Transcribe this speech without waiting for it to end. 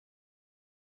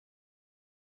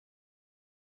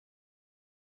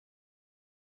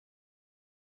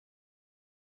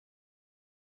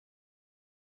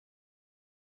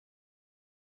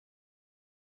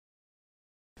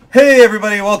Hey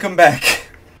everybody, welcome back.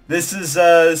 This is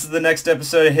the next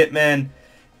episode of Hitman,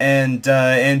 and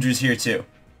Andrew's here too.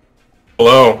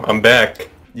 Hello, I'm back.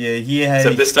 Yeah, he had.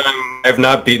 Except this time I have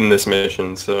not beaten this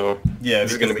mission, so Yeah,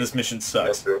 this is because gonna be this mission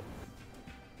sucks. It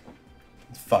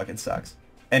Fucking sucks.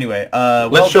 Anyway,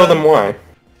 let's show them why.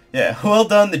 Yeah, well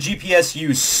done. The GPS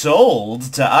you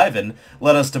sold to Ivan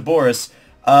led us to Boris.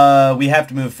 We have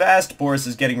to move fast. Boris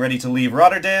is getting ready to leave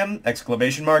Rotterdam!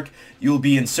 Exclamation mark. You will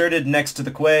be inserted next to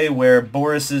the quay where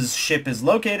Boris's ship is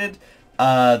located.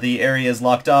 The area is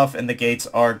locked off and the gates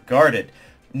are guarded.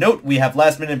 Note, we have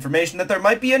last-minute information that there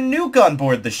might be a nuke on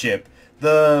board the ship.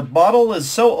 The model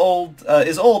is old,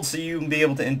 so you can be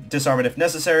able to disarm it if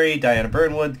necessary. Diana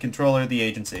Burnwood, controller, the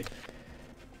agency.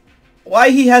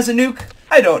 Why he has a nuke?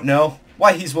 I don't know.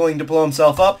 Why he's willing to blow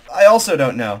himself up? I also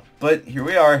don't know. But here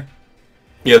we are.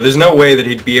 Yeah, there's no way that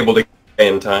he'd be able to get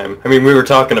in time. I mean, we were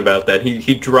talking about that.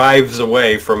 He drives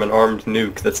away from an armed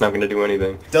nuke that's not going to do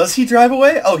anything. Does he drive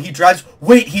away? Oh, he drives...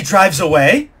 Wait, he drives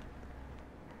away?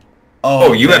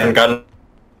 Oh, you man. haven't gotten...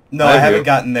 No, I haven't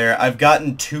gotten there. I've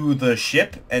gotten to the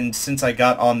ship, and since I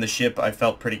got on the ship, I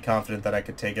felt pretty confident that I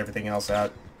could take everything else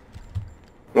out.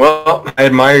 Well, I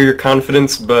admire your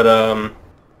confidence, but,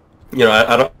 you know,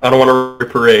 I don't want to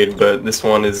parade, but this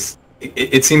one is...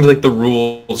 It seems like the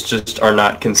rules just are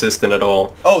not consistent at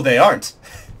all. Oh, they aren't.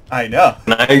 I know.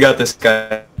 Now you got this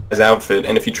guy's outfit,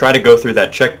 and if you try to go through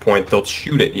that checkpoint, they'll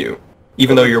shoot at you,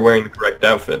 even though you're wearing the correct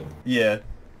outfit. Yeah.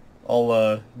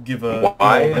 I'll, give a...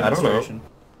 Why? I don't know.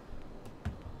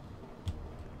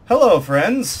 Hello,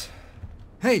 friends.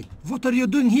 Hey, what are you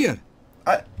doing here?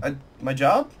 My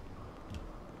job?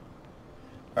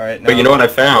 Alright, now... But you know what I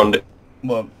found?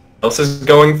 What? Else is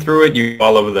going through it, you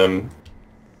follow them.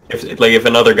 If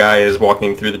another guy is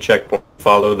walking through the checkpoint,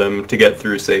 follow them to get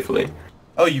through safely.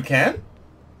 Oh, you can?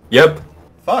 Yep.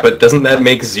 Fuck. But doesn't that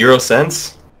make zero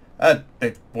sense?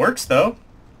 It works, though.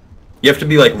 You have to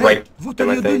be, like, right... What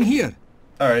are you doing here?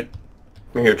 Alright.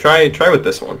 Here, try with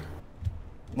this one.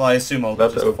 Well, I assume I'll About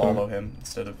to just open. follow him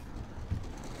instead of...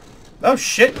 Oh,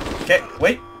 shit! Okay,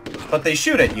 wait. But they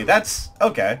shoot at you, that's...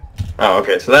 okay. Oh,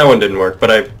 okay, so that one didn't work,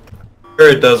 but I'm sure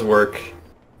it does work.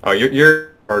 Oh,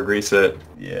 you're hard reset.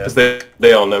 Yeah. Because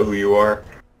they all know who you are.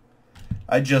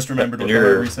 I just remembered what the You're-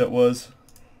 hard reset was.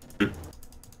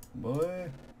 Boy.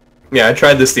 Yeah, I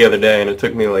tried this the other day, and it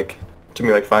took me like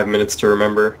 5 minutes to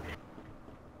remember.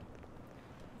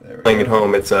 There we Playing go. at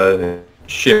home, it's a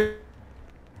shit.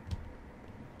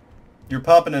 You're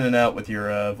popping in and out with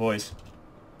your, voice.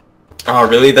 Oh,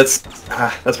 really? That's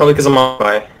probably because I'm on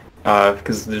Wi-Fi.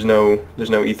 Because there's no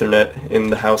Ethernet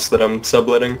in the house that I'm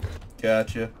subletting,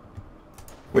 Gotcha.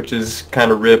 which is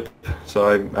kind of rip. So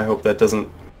I hope that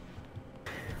doesn't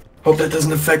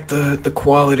affect the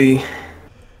quality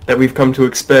that we've come to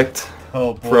expect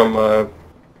Oh, boy.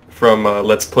 from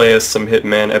Let's Play Us Some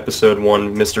Hitman Episode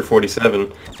 1, Mr.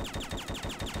 47.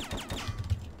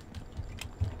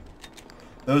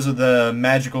 Those are the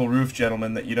magical roof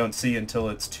gentlemen that you don't see until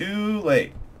it's too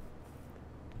late.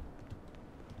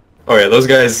 Oh yeah, those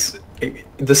guys.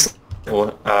 This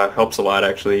helps a lot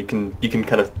actually. You can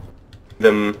kind of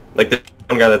them like the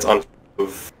one guy that's on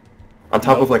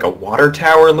top of like a water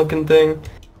tower looking thing.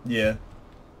 Yeah.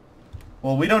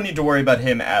 Well, we don't need to worry about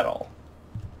him at all.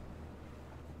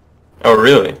 Oh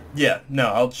really? Yeah, no,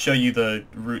 I'll show you the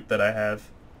route that I have.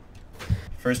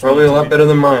 First, Probably a lot better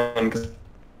than mine because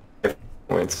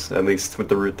points at least with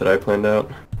the route that I planned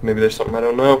out. Maybe there's something I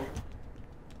don't know.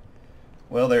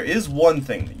 Well, there is one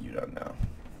thing that you don't know.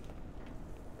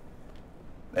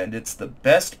 And it's the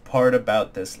best part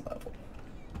about this level.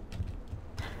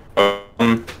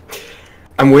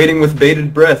 I'm waiting with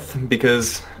bated breath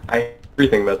because I know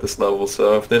everything about this level.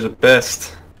 So if there's a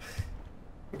best,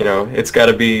 you know, it's got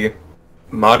to be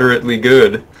moderately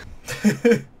good.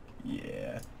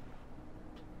 Yeah.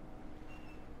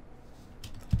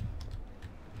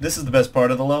 This is the best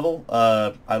part of the level.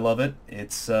 I love it.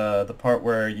 It's the part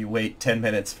where you wait 10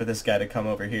 minutes for this guy to come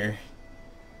over here.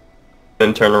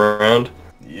 Then turn around.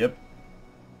 Yep.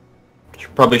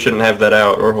 Probably shouldn't have that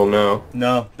out, or he'll know.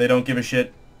 No, they don't give a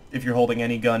shit if you're holding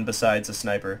any gun besides a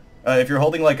sniper. If you're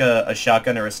holding like a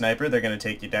shotgun or a sniper, they're gonna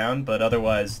take you down, but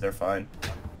otherwise, they're fine.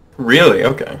 Really?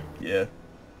 Okay. Yeah.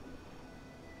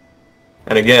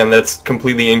 And again, that's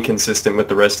completely inconsistent with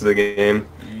the rest of the game.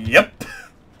 Yep.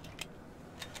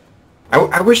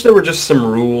 I wish there were just some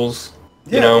rules,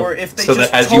 Yeah, you know, or if they so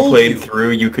just that as you told played you.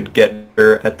 through, you could get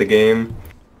better at the game.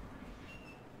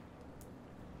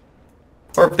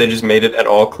 Or if they just made it at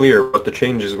all clear what the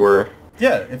changes were.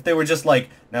 Yeah, if they were just like,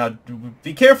 now,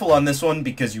 be careful on this one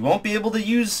because you won't be able to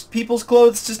use people's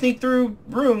clothes to sneak through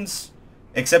rooms.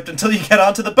 Except until you get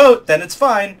onto the boat, then it's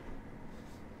fine.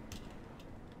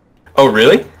 Oh,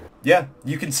 really? Yeah,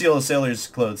 you can steal a sailor's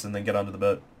clothes and then get onto the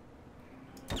boat.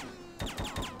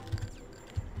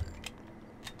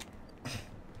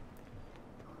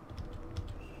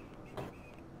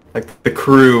 Like, the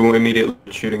crew immediately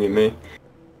shooting at me.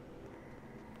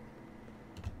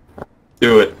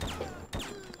 Do it.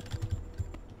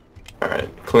 Alright,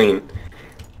 clean.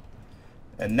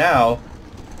 And now,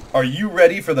 are you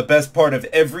ready for the best part of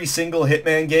every single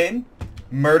Hitman game?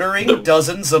 Murdering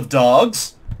dozens of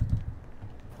dogs?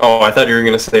 Oh, I thought you were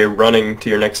going to say running to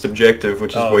your next objective,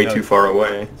 which is way no. too far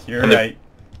away. You're right.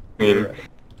 You're right.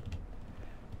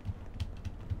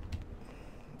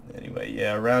 Anyway,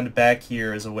 yeah, around back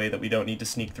here is a way that we don't need to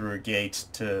sneak through a gate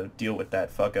to deal with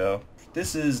that fucko.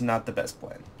 This is not the best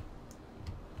plan.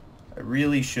 I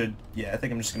really should... Yeah, I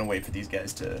think I'm just going to wait for these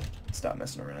guys to stop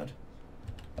messing around.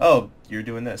 Oh, you're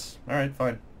doing this. Alright,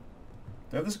 fine. Do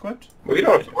I have this equipped? Well, you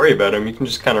don't have to worry about them. You can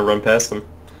just kind of run past them.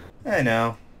 I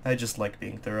know. I just like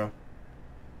being thorough.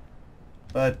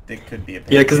 But it could be a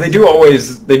pain. Yeah, because they do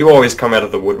always come out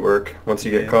of the woodwork once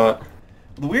you get caught.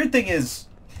 The weird thing is...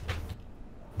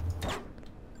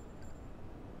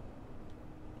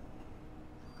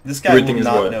 This guy will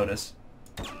not notice.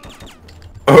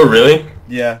 Oh, really?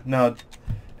 Yeah, no.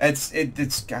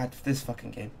 It's God, this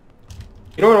fucking game.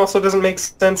 You know what also doesn't make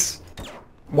sense?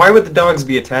 Why would the dogs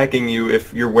be attacking you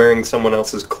if you're wearing someone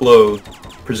else's clothes,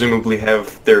 presumably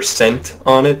have their scent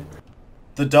on it?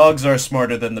 The dogs are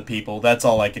smarter than the people, that's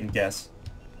all I can guess.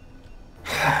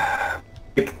 That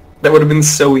would have been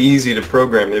so easy to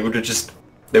program. They would have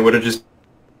just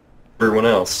everyone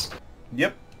else.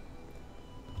 Yep.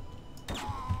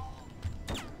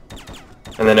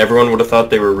 And then everyone would have thought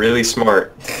they were really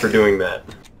smart for doing that.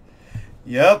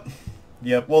 Yep.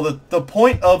 Yep. Well, the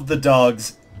point of the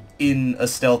dogs in a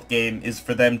stealth game is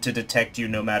for them to detect you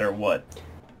no matter what.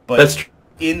 But that's true.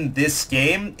 In this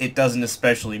game, it doesn't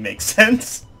especially make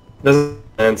sense. Doesn't make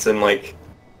sense, and like,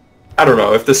 I don't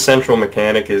know, if the central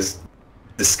mechanic is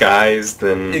disguise,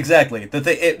 then... Exactly.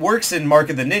 It works in Mark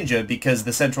of the Ninja because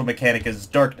the central mechanic is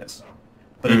darkness.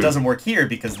 But it doesn't work here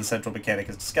because the central mechanic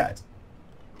is disguise.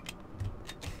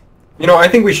 You know, I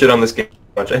think we shit on this game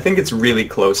much. I think it's really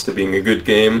close to being a good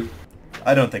game.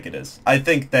 I don't think it is. I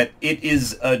think that it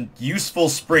is a useful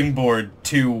springboard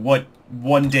to what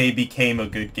one day became a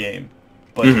good game.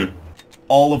 But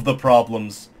all of the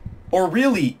problems, or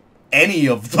really any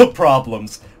of the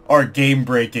problems, are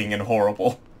game-breaking and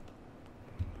horrible.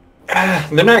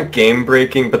 They're not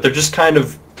game-breaking, but they're just kind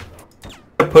of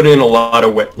put in a lot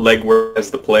of legwork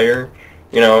as the player.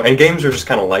 You know, and games are just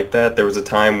kind of like that. There was a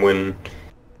time when,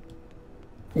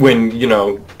 you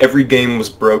know, every game was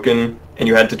broken, and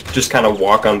you had to just kind of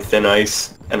walk on thin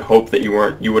ice and hope that you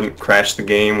wouldn't crash the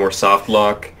game or soft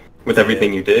lock with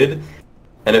everything you did.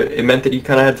 And it meant that you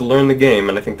kind of had to learn the game,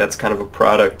 and I think that's kind of a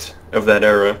product of that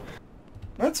era.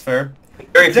 That's fair.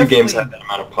 Very few games have that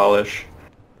amount of polish.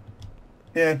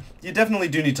 Yeah, you definitely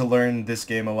do need to learn this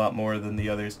game a lot more than the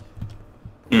others.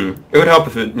 It would help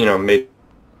if it, you know, made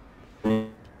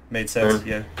sense,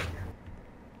 yeah.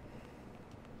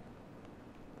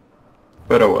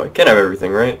 But oh well, you can't have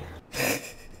everything, right?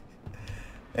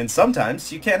 And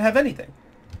sometimes you can't have anything.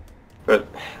 But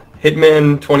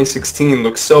Hitman 2016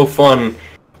 looks so fun,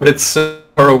 but it's so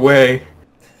far away.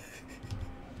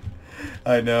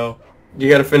 I know. You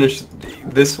gotta finish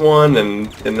this one,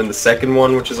 and then the second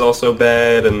one, which is also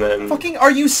bad, and then... Fucking,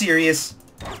 are you serious?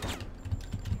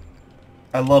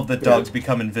 I love that dogs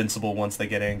become invincible once they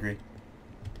get angry.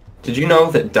 Did you know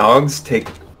that dogs take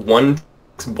 1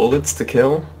 bullets to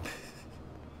kill?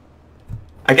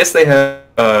 I guess they have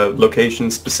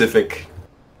location-specific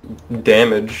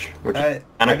damage, which is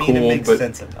kind of cool, it makes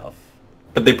sense enough.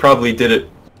 But they probably did it...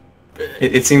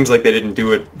 It seems like they didn't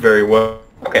do it very well.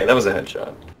 Okay, that was a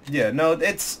headshot. Yeah, no,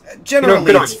 it's...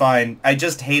 Generally, it's fine. I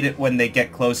just hate it when they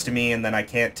get close to me and then I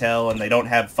can't tell and they don't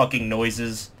have fucking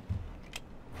noises.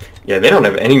 Yeah, they don't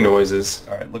have any noises.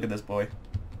 Alright, look at this boy.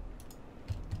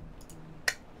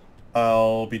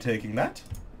 I'll be taking that.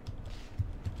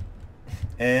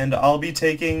 And I'll be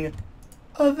taking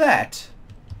that.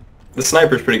 The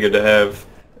sniper's pretty good to have.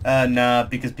 Nah,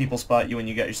 because people spot you when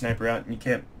you got your sniper out and you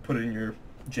can't put it in your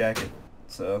jacket,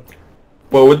 so...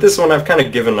 Well, with this one, I've kind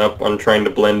of given up on trying to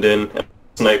blend in and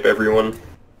snipe everyone.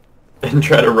 And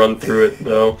try to run through it,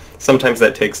 though. Sometimes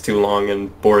that takes too long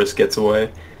and Boris gets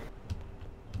away.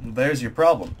 There's your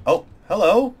problem. Oh,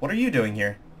 hello, what are you doing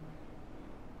here?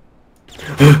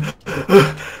 I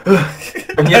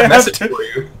have a message for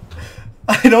you.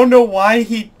 I don't know why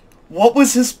what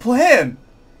was his plan?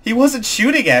 He wasn't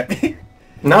shooting at me.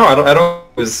 No, I don't.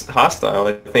 It was hostile.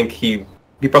 I think he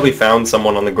He probably found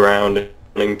someone on the ground and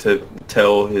wanting to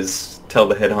tell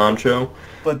the head honcho.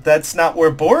 But that's not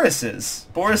where Boris is.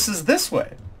 Boris is this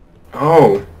way.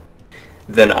 Oh.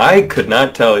 Then I could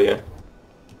not tell you.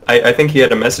 I think he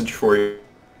had a message for you.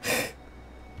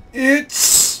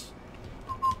 It's...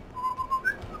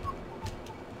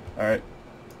 Alright.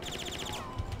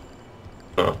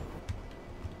 Oh.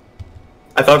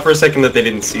 I thought for a second that they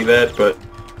didn't see that, but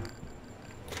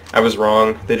I was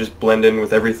wrong. They just blend in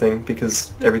with everything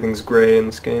because everything's gray in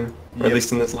this game, or at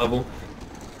least in this level.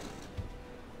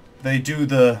 They do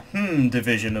the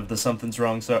division of the something's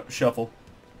wrong shuffle.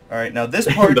 Alright, now this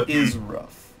part is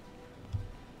rough.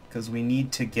 Because we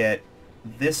need to get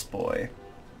this boy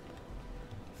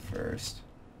first.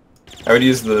 I would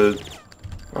use the...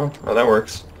 Oh, that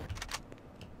works.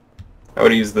 I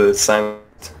would use the silent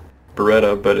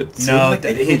Beretta, but it seems like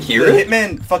they didn't hear it.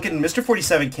 Hitman, fucking Mr.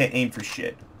 47 can't aim for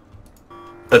shit.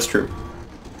 That's true.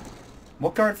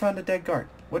 What guard found a dead guard?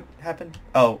 What happened?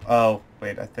 Oh,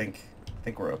 wait, I think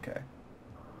we're okay.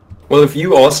 Well, if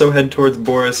you also head towards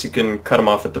Boris, you can cut him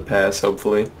off at the pass,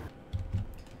 hopefully.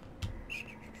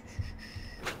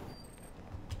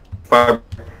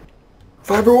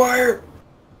 Fiber wire!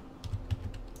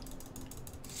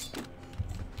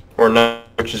 Or not,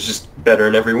 which is just better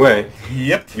in every way.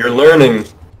 Yep. You're learning.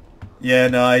 Yeah,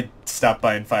 no, I stopped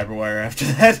buying fiber wire after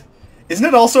that. Isn't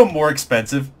it also more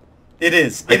expensive? It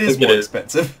is. It is more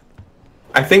expensive.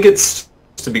 I think it's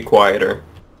to be quieter.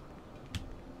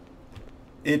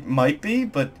 It might be,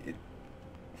 but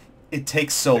it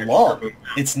takes so long.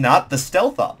 It's not the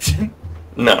stealth option.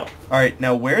 No. Alright,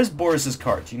 now where's Boris's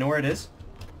car? Do you know where it is?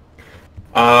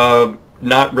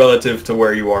 Not relative to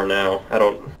where you are now. I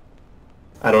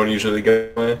don't usually go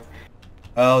away.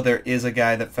 Oh, there is a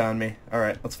guy that found me.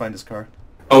 Alright, let's find his car.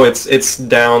 Oh, it's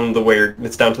down the way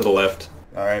it's down to the left.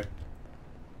 Alright.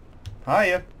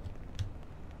 Hiya.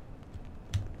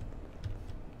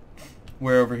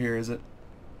 Where over here is it?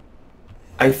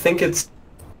 I think it's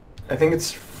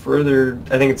further.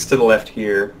 I think it's to the left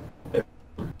here.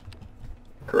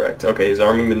 Correct. Okay, he's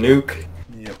arming the nuke.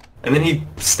 Yep. And then he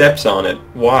steps on it.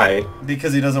 Why?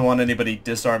 Because he doesn't want anybody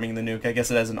disarming the nuke. I guess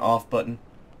it has an off button.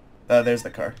 There's the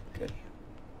car. Good.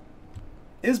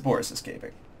 Is Boris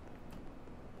escaping?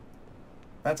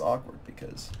 That's awkward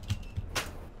because...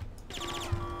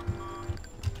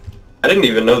 I didn't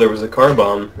even know there was a car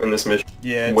bomb in this mission.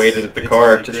 Yeah, waited at the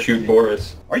car to shoot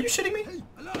Boris. Are you shitting me?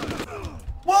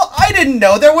 Well, I didn't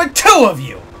know there were two of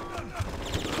you!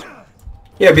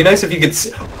 Yeah, it'd be nice if you could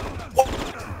see...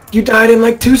 You died in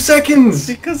like 2 seconds!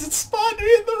 Because it spawned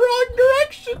me in the wrong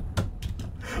direction!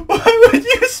 Why would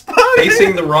you spawn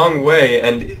Facing the wrong way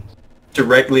and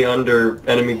directly under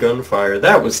enemy gunfire.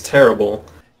 That was terrible.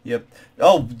 Yep.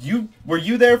 Oh, were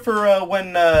you there for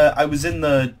when I was in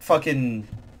the fucking...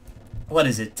 What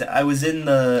is it? I was in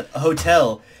the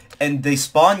hotel, and they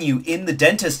spawn you in the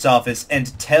dentist's office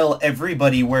and tell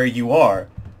everybody where you are.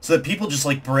 So that people just,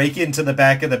 like, break into the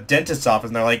back of the dentist's office,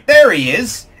 and they're like, there he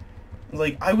is! I was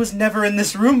like, I was never in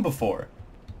this room before.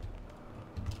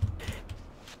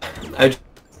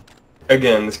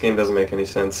 Again, this game doesn't make any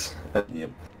sense.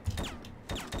 Yep.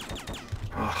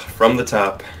 From the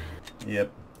top. Yep.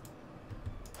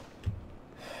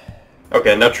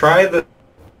 Okay, now try the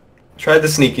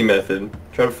sneaky method.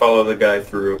 Try to follow the guy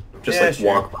through. Just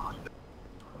walk behind it.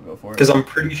 I'll go for it. Because I'm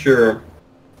pretty sure...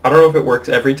 I don't know if it works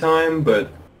every time,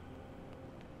 but...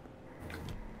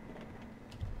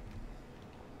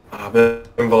 but it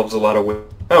involves a lot of...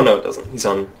 Oh, no, it doesn't. He's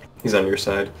on your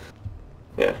side.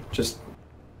 Yeah, just...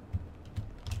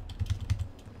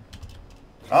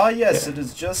 Ah, yes, it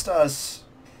is just us.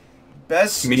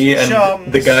 Best me and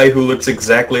chums. the guy who looks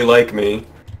exactly like me,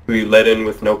 who you let in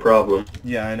with no problem.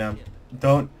 Yeah, I know.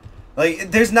 Don't...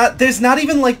 Like, there's not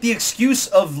even, like, the excuse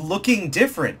of looking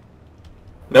different.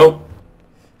 Nope.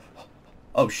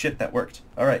 Oh, shit, that worked.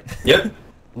 Alright. Yep.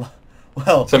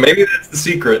 Well... So maybe that's the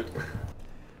secret.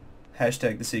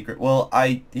 Hashtag the secret. Well,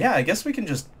 I guess we can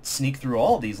just sneak through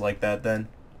all these like that, then.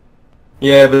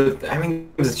 Yeah, but, I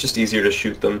mean, it's just easier to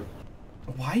shoot them.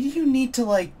 Why do you need to,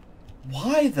 like...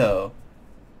 Why, though?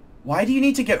 Why do you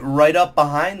need to get right up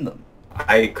behind them?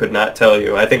 I could not tell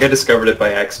you. I think I discovered it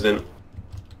by accident.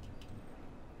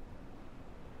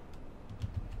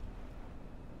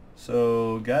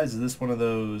 So, guys, is this one of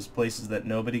those places that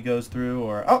nobody goes through,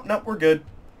 or... Oh, no, we're good.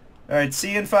 Alright,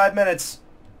 see you in 5 minutes.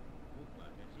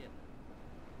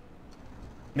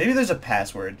 Maybe there's a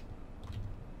password.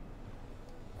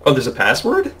 Oh, there's a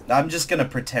password? I'm just gonna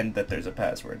pretend that there's a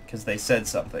password, because they said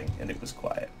something, and it was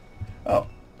quiet. Oh.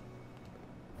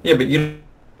 Yeah, but you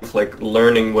like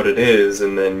learning what it is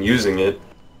and then using it.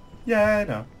 Yeah, I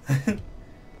know.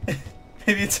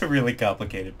 Maybe it's a really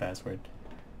complicated password.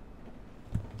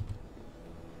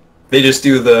 They just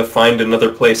do the find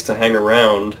another place to hang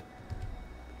around.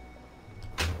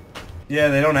 Yeah,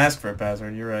 they don't ask for a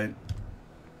password, you're right.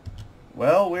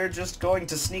 Well, we're just going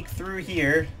to sneak through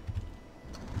here.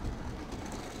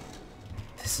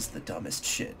 This is the dumbest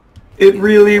shit. It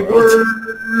really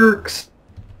works!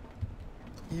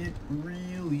 It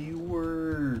really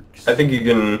works. I think you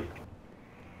can...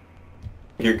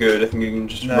 You're good. I think you can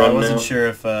just run now. No, I wasn't sure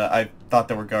if... I thought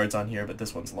there were guards on here, but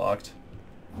this one's locked.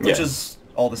 Which is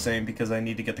all the same, because I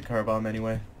need to get the car bomb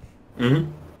anyway. Mm-hmm.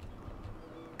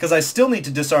 Because I still need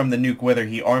to disarm the nuke whether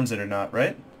he arms it or not,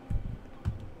 right?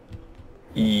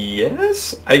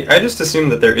 Yes? I just assume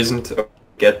that there isn't a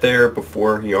get there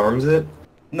before he arms it.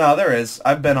 No, there is.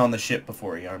 I've been on the ship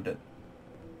before he armed it.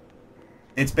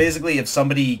 It's basically if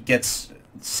somebody gets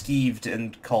skeeved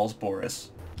and calls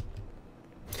Boris.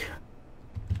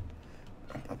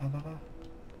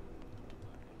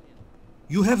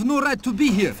 You have no right to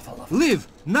be here. Leave,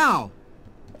 now!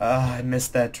 I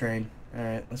missed that train.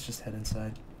 Alright, let's just head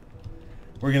inside.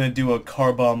 We're gonna do a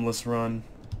car bombless run.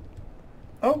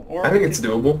 Oh, or... I think it's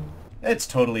doable. It's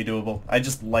totally doable. I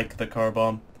just like the car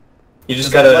bomb. You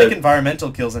just gotta... I like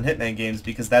environmental kills in Hitman games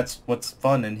because that's what's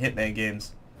fun in Hitman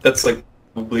games. That's like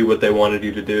probably what they wanted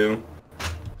you to do.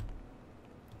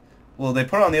 Well, they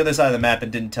put it on the other side of the map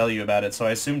and didn't tell you about it, so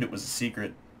I assumed it was a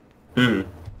secret. Hmm.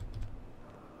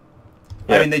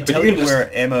 Yeah, I mean, they tell you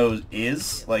where ammo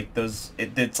is, like, those...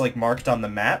 It's, like, marked on the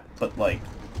map, but, like,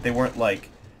 they weren't like,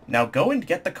 now go and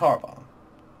get the car bomb.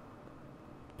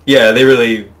 Yeah, they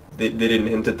really... They didn't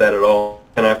hint at that at all.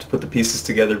 And I have to put the pieces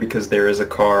together because there is a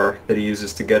car that he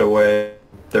uses to get away.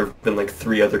 There have been, like,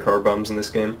 3 other car bombs in this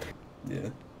game. Yeah.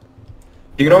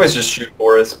 You can always just shoot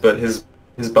Boris, but his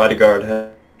bodyguard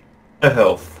has a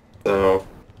health, so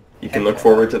you can look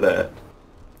forward to that.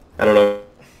 I don't know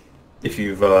if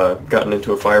you've gotten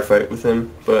into a firefight with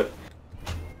him, but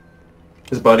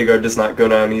his bodyguard does not go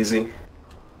down easy.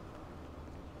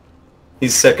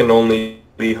 He's second only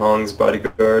to Li Hong's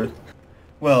bodyguard.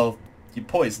 Well, you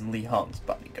poisoned Li Hong's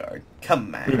bodyguard.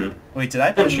 Come on. Mm-hmm. Wait, did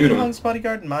I poison Li Hong's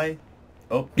bodyguard in my...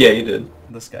 Oh. Yeah, you did.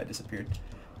 This guy disappeared.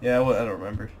 Yeah, well, I don't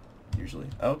remember, usually.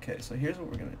 Okay, so here's what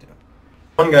we're gonna do.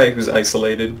 One guy who's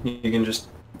isolated, you can just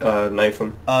knife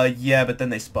him. Yeah, but then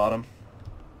they spot him.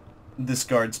 This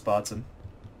guard spots him.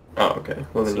 Oh, okay.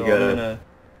 Well, then so you gotta...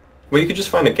 Well, you could just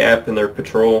find a gap in their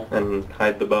patrol and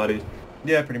hide the body.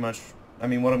 Yeah, pretty much. I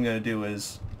mean, what I'm gonna do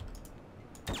is...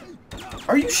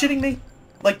 Are you shitting me?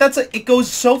 Like, it goes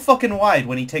so fucking wide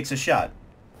when he takes a shot.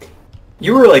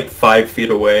 You were like 5 feet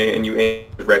away and you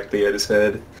aimed directly at his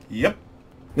head. Yep.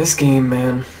 This game,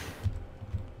 man.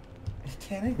 You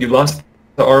can't aim. You lost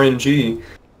the RNG.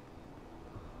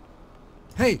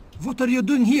 Hey, what are you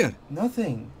doing here?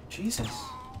 Nothing. Jesus.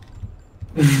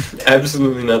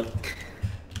 Absolutely nothing.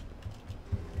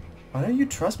 Why don't you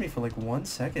trust me for like 1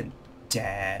 second,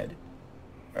 Dad?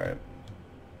 Alright.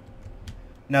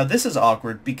 Now this is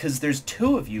awkward because there's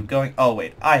 2 of you going... Oh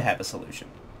wait, I have a solution.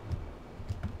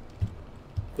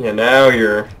 Yeah, now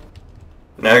you're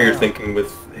thinking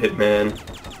with Hitman.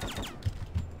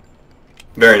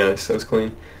 Very nice, that was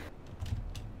clean.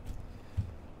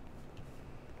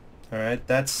 Alright,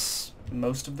 that's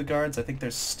most of the guards. I think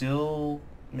there's still...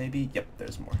 maybe... Yep,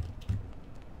 there's more.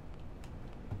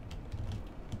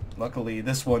 Luckily,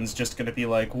 this one's just gonna be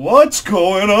like, what's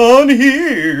going on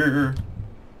here?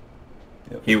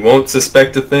 Yep. He won't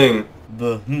suspect a thing.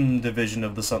 The division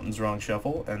of the Something's Wrong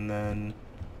Shuffle, and then...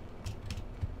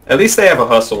 At least they have a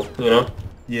hustle, you know?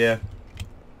 Yeah.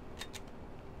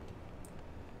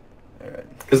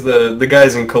 Alright. Because the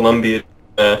guys in Colombia,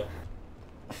 they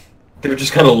would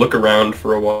just kind of look around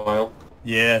for a while.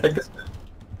 Yeah. Like this.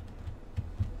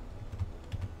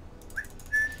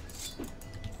 There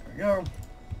we go.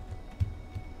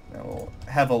 Now we'll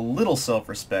have a little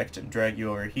self-respect and drag you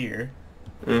over here.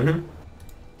 Mm-hmm.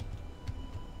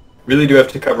 Really do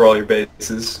have to cover all your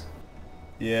bases.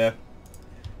 Yeah.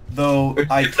 Though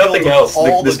I If killed nothing else,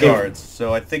 all this the game- guards,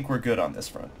 so I think we're good on this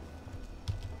front.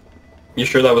 You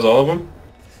sure that was all of them?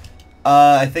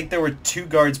 I think there were 2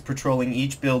 guards patrolling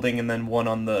each building and then 1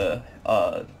 on the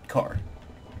car.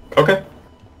 Okay.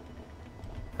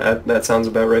 That sounds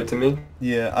about right to me.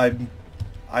 Yeah,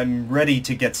 I'm ready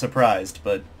to get surprised,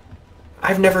 but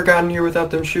I've never gotten here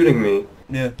without them shooting me.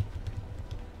 yeah.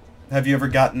 Have you ever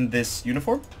gotten this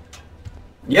uniform?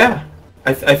 Yeah.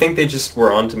 I think they just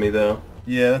were onto me though.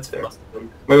 Yeah, that's fair.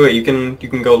 Wait, you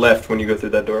can go left when you go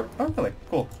through that door. Oh, really?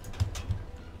 Cool.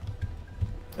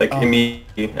 Like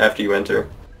immediately after you enter.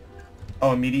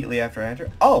 Oh, immediately after I enter?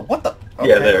 Oh, what the? Okay,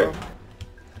 Yeah, there. well,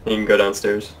 You can go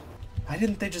downstairs. Why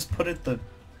didn't they just put it the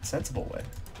sensible way?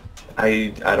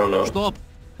 I don't know. Stop!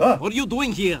 Ah. What are you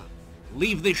doing here?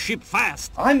 Leave this ship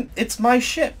fast! It's my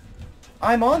ship.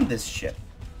 I'm on this ship.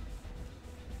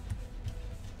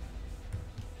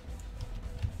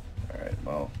 Alright,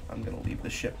 well, I'm gonna leave the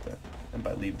ship then. And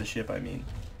by leave the ship, I mean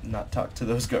not talk to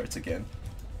those guards again.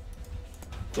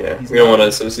 Yeah, we don't want to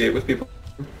associate with people.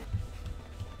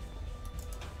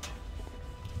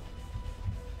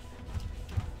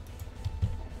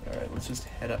 Alright, let's just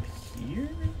head up here?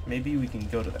 Maybe we can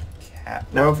go to the cat.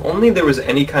 Now, if only there was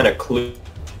any kind of clue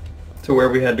to where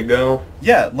we had to go.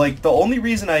 Yeah, like, the only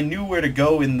reason I knew where to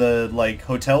go in the, like,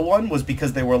 hotel one was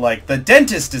because they were like, the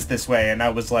dentist is this way, and I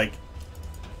was like,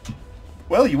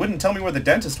 well, you wouldn't tell me where the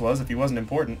dentist was if he wasn't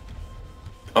important.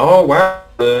 Oh, wow.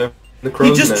 The crow's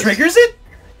He just nest. triggers it?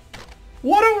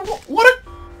 What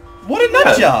a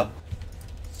nut job!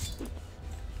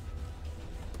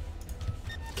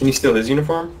 Can you steal his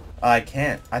uniform? I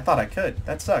can't. I thought I could.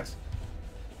 That sucks.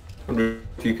 I wonder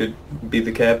if you could be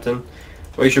the captain.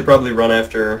 Well, you should probably run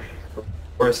after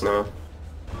Boris now.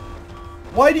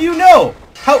 Why do you know?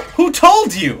 Who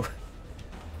told you?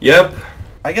 Yep.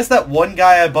 I guess that one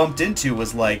guy I bumped into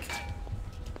was like...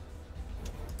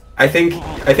 I think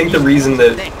the reason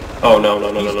that... Oh, no,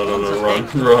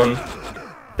 run.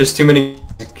 There's too many...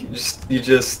 You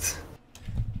just...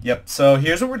 Yep, so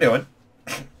here's what we're doing.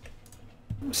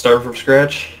 Start from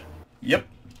scratch? Yep.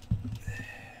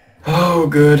 Oh,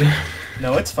 good.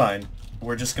 No, it's fine.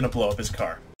 We're just gonna blow up his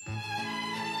car.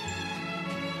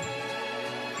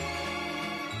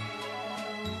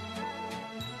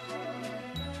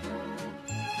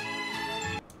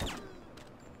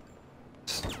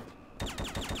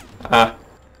 Ah.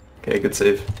 Okay, good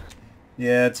save.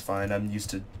 Yeah, it's fine. I'm used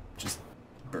to just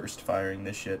burst firing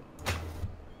this shit.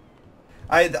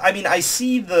 I mean, I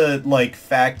see the, like,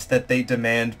 fact that they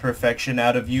demand perfection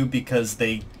out of you because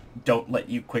they don't let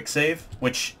you quick save,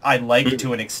 which I like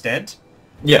to an extent.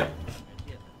 Yeah.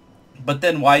 But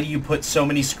then why do you put so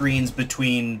many screens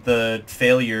between the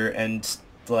failure and,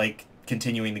 like,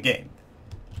 continuing the game?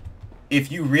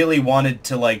 If you really wanted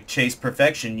to, like, chase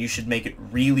perfection, you should make it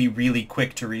really, really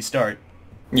quick to restart.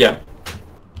 Yeah.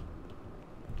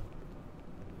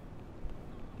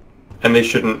 And they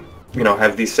shouldn't, you know,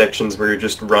 have these sections where you're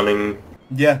just running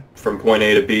from point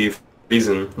A to B for a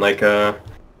reason. Like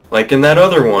in that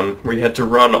other one, where you had to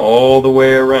run all the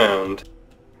way around.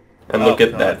 And look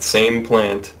at that same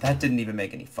plant. That didn't even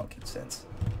make any fucking sense.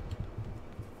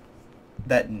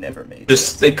 That never made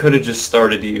sense. They could have just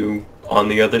started you on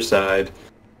the other side.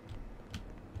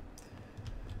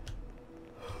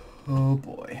 Oh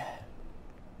boy.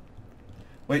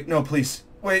 Wait, no, please.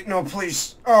 Wait, no,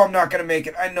 please. Oh, I'm not gonna make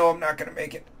it. I know I'm not gonna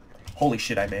make it. Holy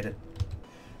shit, I made it.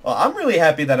 Well, I'm really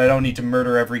happy that I don't need to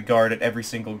murder every guard at every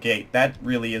single gate. That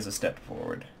really is a step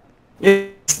forward. Yeah,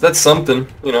 that's something,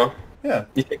 you know. Yeah.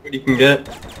 You take what you can get.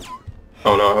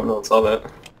 Oh no, no one saw that.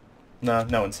 No,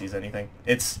 no one sees anything.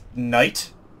 It's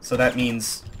night, so that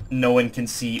means no one can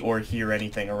see or hear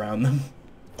anything around them.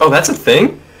 Oh, that's a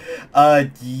thing?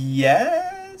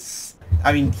 Yes?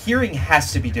 I mean, hearing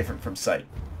has to be different from sight,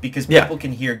 because people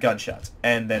can hear gunshots.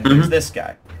 And then there's this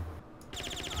guy.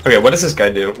 Okay, what does this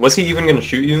guy do? Was he even gonna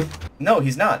shoot you? No,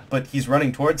 he's not, but he's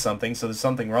running towards something, so there's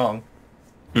something wrong.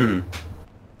 We're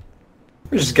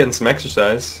just getting some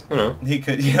exercise, you know. He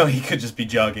could just be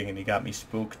jogging and he got me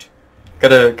spooked.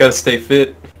 Gotta stay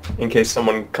fit in case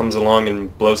someone comes along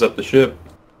and blows up the ship.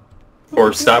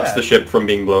 Or stops the ship from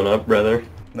being blown up, rather.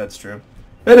 That's true.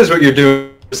 That is what you're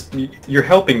doing. You're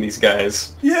helping these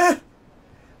guys. Yeah!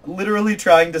 Literally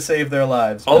trying to save their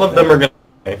lives. All of them are gonna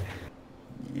die.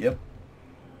 Yep.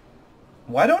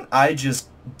 Why don't I just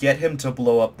get him to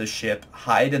blow up the ship,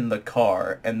 hide in the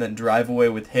car, and then drive away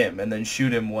with him, and then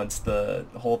shoot him once the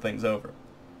whole thing's over?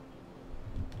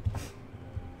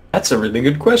 That's a really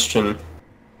good question.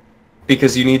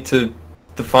 Because you need to...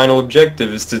 The final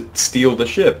objective is to steal the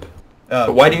ship.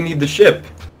 But why do you need the ship?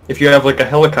 If you have, like, a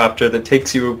helicopter that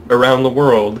takes you around the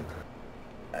world.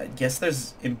 I guess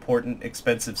there's important,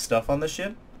 expensive stuff on the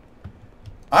ship.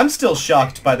 I'm still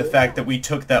shocked by the fact that we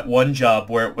took that one job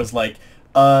where it was like,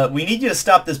 we need you to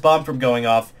stop this bomb from going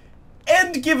off,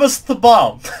 and give us the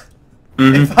bomb.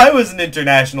 If I was an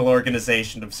international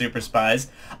organization of super spies,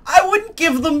 I wouldn't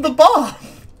give them the bomb.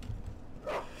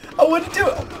 I wouldn't do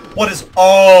it. What is...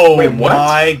 Oh, wait, what?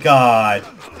 My God.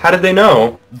 How did they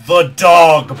know? The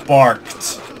dog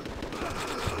barked.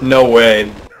 No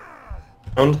way.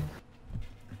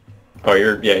 Oh,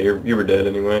 you were dead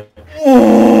anyway.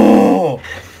 Oh!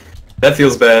 That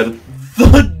feels bad.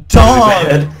 The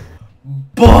dog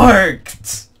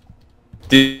barked.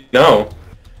 Do you know?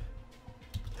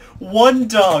 One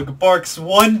dog barks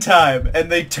one time,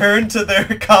 and they turn to their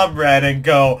comrade and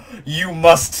go, "You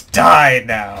must die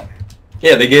now."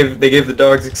 Yeah, they gave the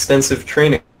dogs extensive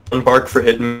training. 1 bark for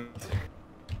Hitman,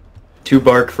 2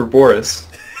 bark for Boris.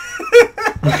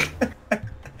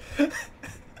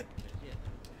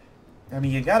 I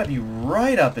mean, you gotta be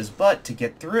right up his butt to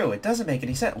get through. It doesn't make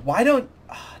any sense. Why don't...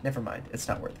 never mind. It's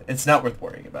not worth it. It's not worth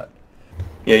worrying about.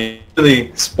 Yeah, you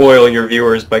really spoil your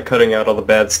viewers by cutting out all the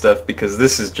bad stuff, because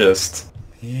this is just...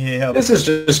 Yeah. This is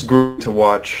just grueling to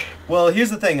watch. Well,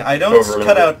 here's the thing. I don't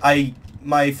cut out...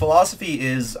 My philosophy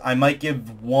is I might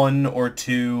give 1 or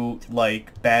 2,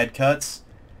 like, bad cuts,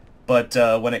 but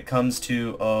when it comes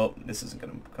to... Oh, this isn't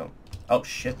gonna come... Oh,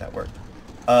 shit, that worked.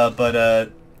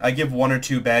 I give 1 or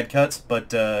 2 bad cuts,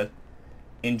 but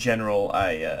in general,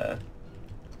 I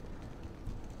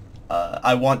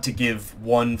want to give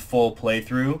 1 full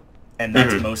playthrough, and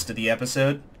that's most of the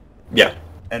episode. Yeah.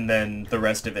 And then the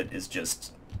rest of it is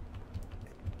just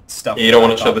stuff. You don't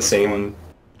want to show the same.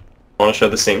 Want to show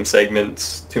the same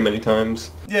segments too many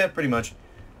times. Yeah, pretty much.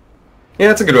 Yeah,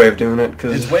 that's a good way of doing it.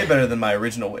 Cause it's way better than my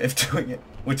original way of doing it,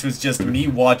 which was just me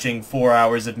watching 4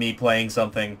 hours of me playing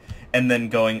something, and then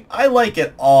going, I like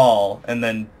it all, and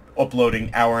then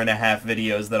uploading 1.5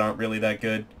 videos that aren't really that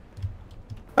good.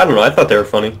 I don't know, I thought they were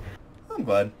funny. I'm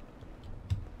glad.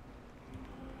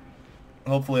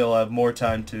 Hopefully I'll have more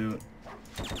time to...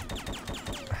 there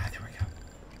we go.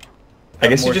 I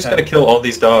guess you just gotta kill all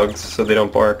these dogs so they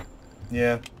don't bark.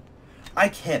 Yeah. I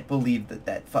can't believe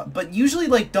that but usually,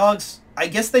 like, dogs, I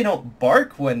guess they don't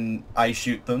bark when I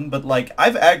shoot them, but, like,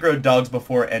 I've aggroed dogs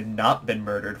before and not been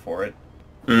murdered for it.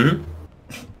 Mm-hmm.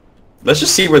 Let's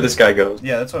just see where this guy goes.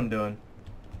 Yeah, that's what I'm doing.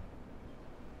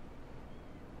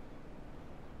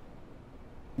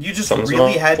 You just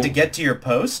really had to get to your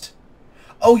post?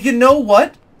 Oh, you know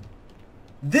what?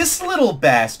 This little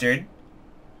bastard...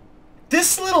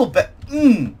 This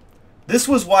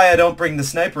was why I don't bring the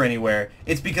sniper anywhere.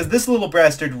 It's because this little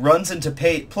bastard runs into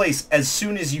place as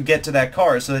soon as you get to that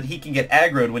car so that he can get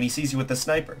aggroed when he sees you with the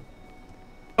sniper.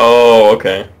 Oh,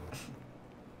 okay.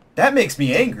 That makes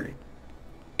me angry.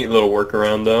 Neat little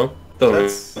workaround, though. Doesn't make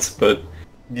sense, but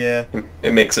yeah,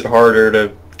 it makes it harder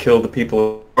to kill the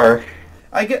people who are.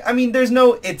 I mean, there's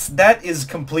no... That is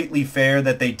completely fair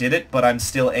that they did it, but I'm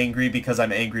still angry because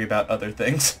I'm angry about other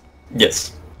things.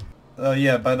 Yes. Oh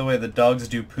yeah, by the way, the dogs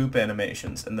do poop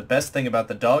animations, and the best thing about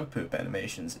the dog poop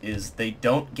animations is they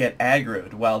don't get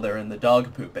aggroed while they're in the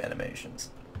dog poop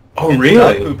animations. Oh, and really?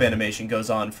 The dog poop animation goes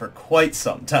on for quite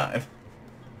some time.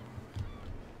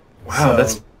 Wow,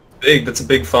 that's big. That's a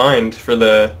big find for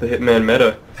the Hitman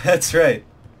meta. That's right.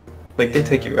 Like, they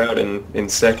take you out in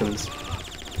seconds.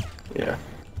 Yeah.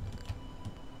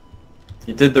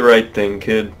 You did the right thing,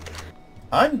 kid.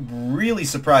 I'm really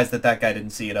surprised that guy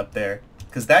didn't see it up there.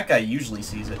 Because that guy usually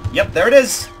sees it. Yep, there it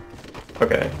is!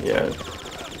 Okay, yeah.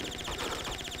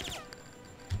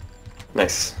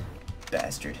 Nice.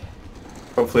 Bastard.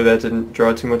 Hopefully that didn't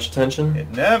draw too much attention. It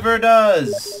never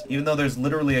does! Even though there's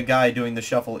literally a guy doing the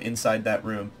shuffle inside that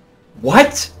room.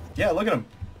 What? Yeah, look at him.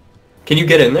 Can you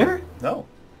get in there? No.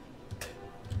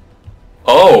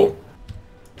 Oh.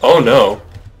 Oh no.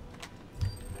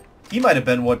 He might have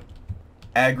been what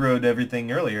aggroed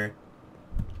everything earlier.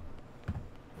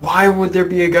 Why would there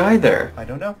be a guy there? I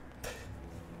don't know.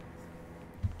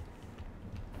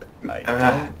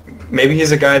 Maybe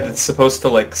he's a guy that's supposed to,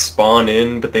 like, spawn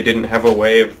in, but they didn't have a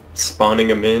way of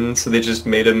spawning him in, so they just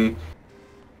made him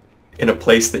in a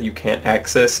place that you can't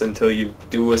access until you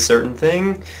do a certain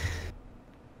thing.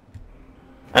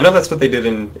 I know that's what they did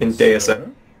in Deus Ex.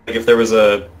 Like, if there was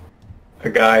a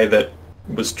guy that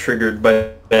was triggered by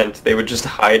an event, they would just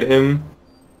hide him.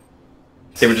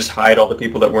 They would just hide all the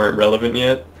people that weren't relevant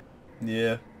yet.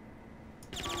 Yeah.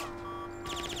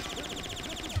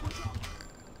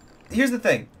 Here's the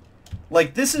thing.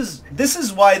 Like, this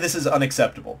is why this is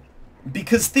unacceptable.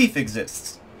 Because Thief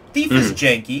exists. Thief is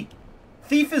janky.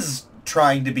 Thief is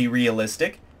trying to be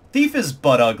realistic. Thief is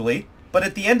butt ugly. But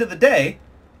at the end of the day,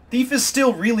 Thief is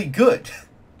still really good.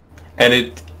 And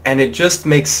it just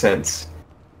makes sense.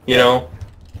 You know?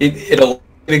 It'll allow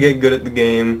you to get good at the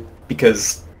game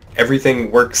because everything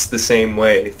works the same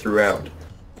way throughout.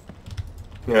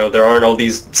 You know, there aren't all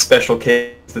these special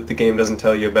cases that the game doesn't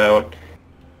tell you about,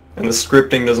 and the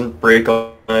scripting doesn't break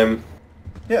all the time.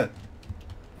 Yeah.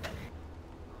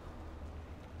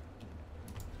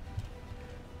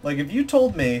 Like, if you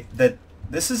told me that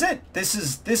this is it, this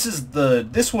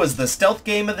was the stealth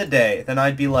game of the day, then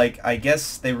I'd be like, I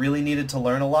guess they really needed to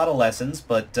learn a lot of lessons,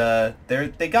 but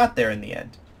they got there in the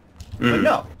end. But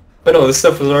no. But no, this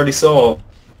stuff was already solved.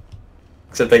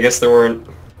 Except I guess there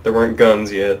weren't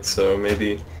guns yet, so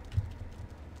maybe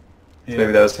Yeah.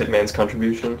 Maybe that was Hitman's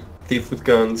contribution. Thief with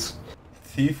guns.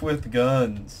 Thief with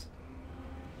guns.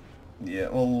 Yeah,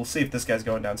 well, we'll see if this guy's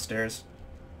going downstairs.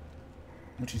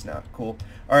 Which he's not. Cool.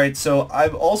 Alright, so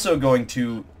I'm also going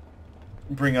to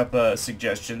bring up a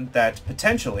suggestion that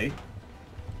potentially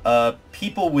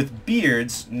people with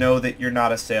beards know that you're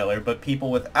not a sailor, but people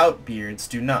without beards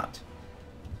do not.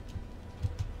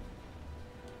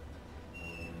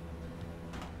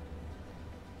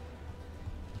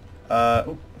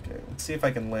 Okay, let's see if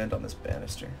I can land on this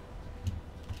banister.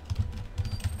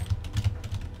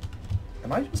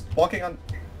 Am I just walking on...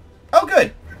 Oh,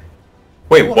 good!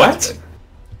 Wait, Well, what? that's good.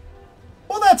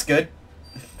 Well, that's good.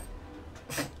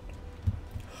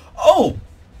 Oh!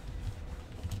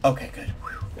 Okay, good.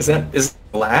 Is it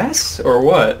glass or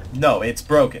what? No, it's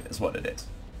broken is what it is.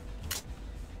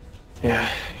 Yeah,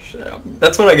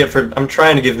 that's what I get for... I'm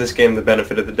trying to give this game the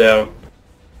benefit of the doubt.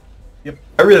 Yep.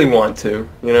 I really want to,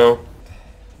 you know?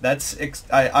 That's...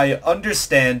 I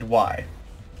understand why.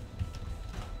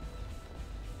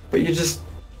 But you just...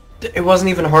 It wasn't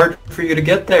even hard for you to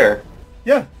get there.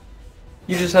 Yeah.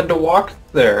 You just had to walk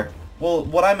there. Well,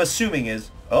 what I'm assuming is...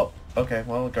 Oh, okay,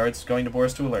 well, the guard's going to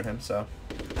Boris to alert him, so...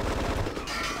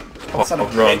 Oh, Son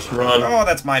of a run, bitch. run. Oh,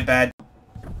 that's my bad.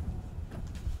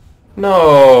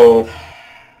 No.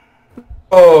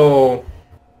 Oh.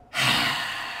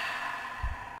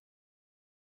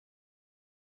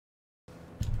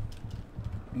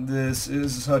 This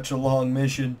is such a long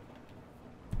mission.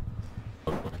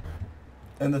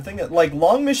 And the thing that, like,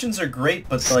 long missions are great,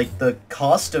 but, like, the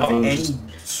cost of any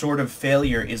sort of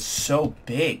failure is so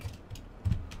big.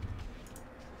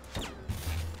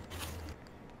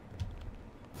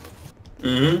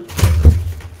 Mm-hmm.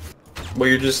 Well,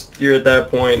 you're at that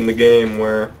point in the game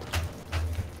where...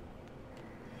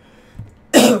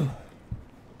 Yeah.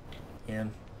 I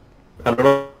don't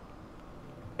know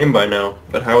game by now,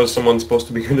 but how is someone supposed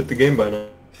to be good at the game by now?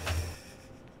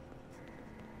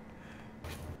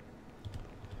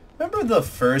 Remember the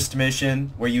first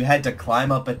mission where you had to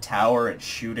climb up a tower and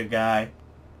shoot a guy?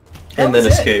 And then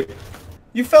escape.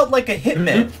 You felt like a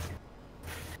hitman.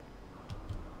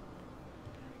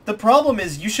 The problem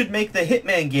is you should make the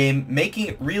Hitman game making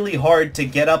it really hard to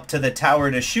get up to the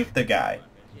tower to shoot the guy.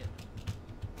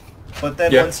 But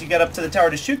then once you get up to the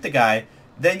tower to shoot the guy,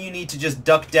 then you need to just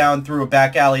duck down through a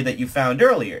back alley that you found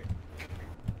earlier.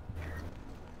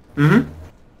 Mm-hmm.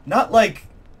 Not like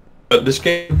But this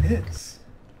game this.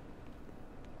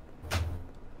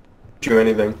 do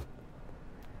anything.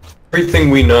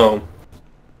 Everything we know.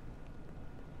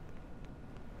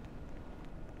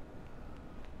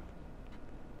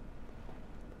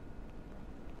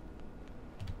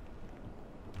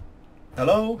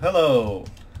 Hello? Hello.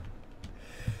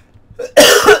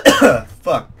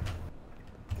 Fuck.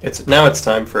 Now it's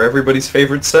time for everybody's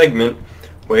favorite segment,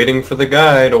 waiting for the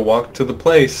guy to walk to the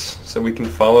place so we can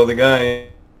follow the guy.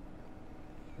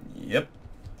 Yep.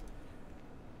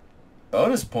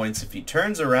 Bonus points if he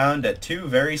turns around at 2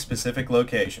 very specific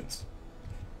locations.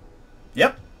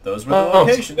 Yep, those were the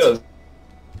locations. So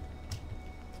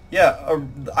Yeah,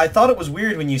 I thought it was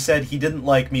weird when you said he didn't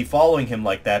like me following him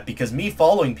like that, because me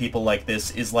following people like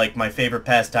this is like my favorite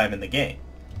pastime in the game.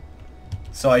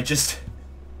 So I just...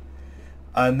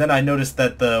 and then I noticed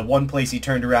that the one place he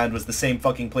turned around was the same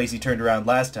fucking place he turned around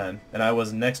last time, and I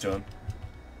wasn't next to him.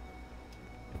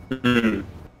 Hmm.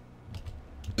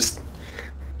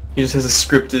 He just has a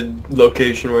scripted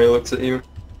location where he looks at you.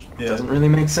 Yeah. Doesn't really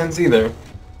make sense either.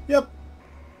 Yep.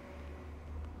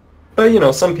 But you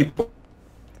know, some people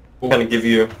kind of give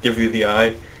you the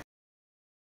eye.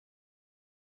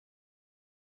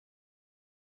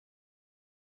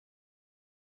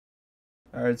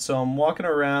 Alright, so I'm walking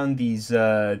around these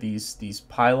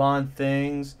pylon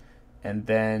things, and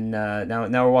then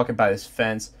now we're walking by this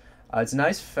fence. It's a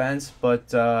nice fence,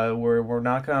 but we're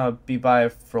not gonna be by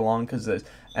it for long because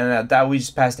that we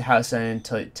just passed the house. I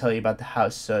didn't tell you about the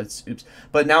house, so it's oops.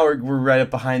 But now we're right up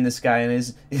behind this guy, and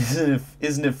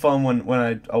isn't it fun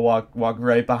when I walk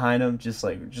right behind him, just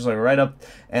like right up,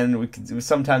 and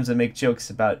sometimes I make jokes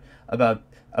about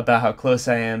how close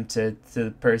I am to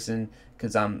the person,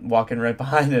 because I'm walking right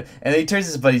behind him, and he turns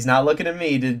his, but he's not looking at me.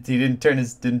 He didn't turn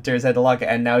his head to lock it,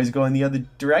 and now he's going the other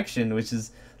direction, which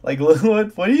is like,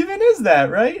 what even is that,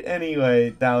 right?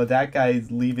 Anyway, now that guy's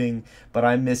leaving, but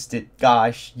I missed it.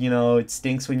 Gosh, you know, it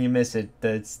stinks when you miss it.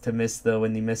 That's to miss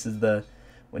when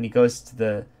he goes to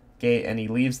the gate and he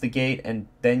leaves the gate, and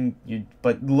then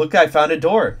but look, I found a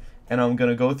door, and I'm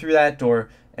gonna go through that door,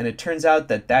 and it turns out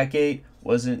that gate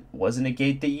wasn't a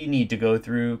gate that you need to go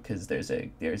through, because there's a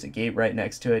gate right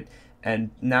next to it, and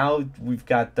now we've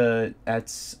got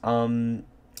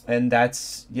And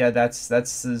that's what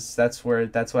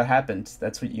happened.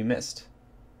 That's what you missed.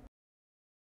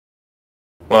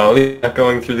 Well, he's not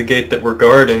going through the gate that we're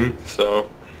guarding, so...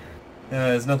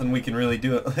 There's nothing we can really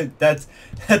do. That's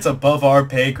above our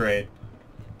pay grade.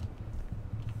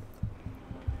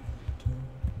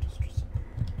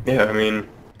 Yeah, I mean,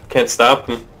 can't stop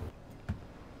him.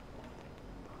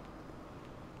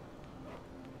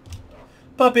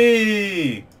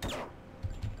 Puppy!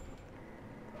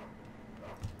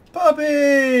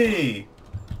 Puppy!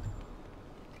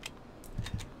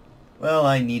 Well,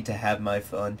 I need to have my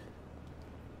fun.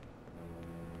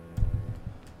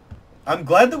 I'm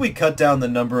glad that we cut down the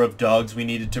number of dogs we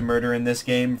needed to murder in this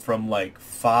game from like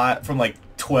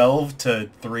 12 to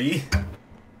 3.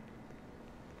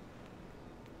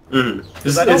 I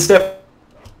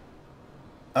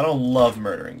don't love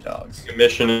murdering dogs. A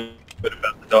mission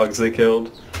about the dogs they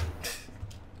killed.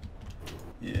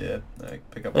 Yeah, I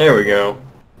pick up. There we go.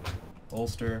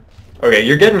 Holster. Okay,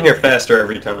 you're getting here faster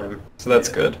every time, so that's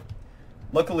good.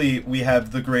 Luckily, we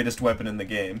have the greatest weapon in the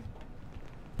game.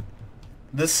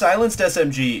 The silenced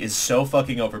SMG is so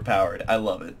fucking overpowered. I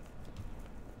love it.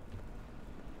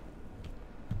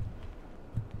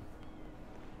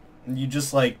 You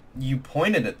just, like, you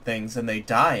point it at things and they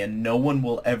die and no one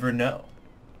will ever know.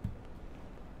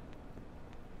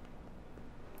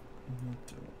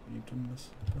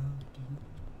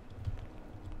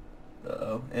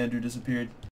 Uh-oh, Andrew disappeared.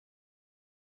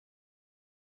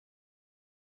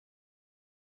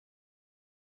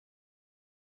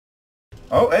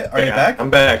 Oh, hey, are you back? I'm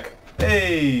back.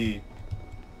 Hey!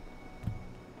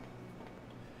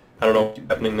 I don't know what's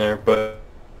happening there, but...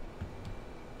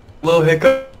 little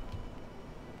hiccup.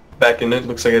 Back in it,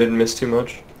 looks like I didn't miss too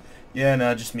much. Yeah,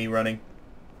 nah, just me running.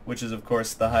 Which is, of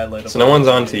course, the highlight of... So no one's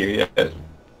onto you yet.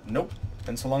 Nope.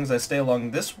 And so long as I stay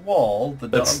along this wall, the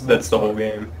dog That's the whole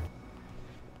game.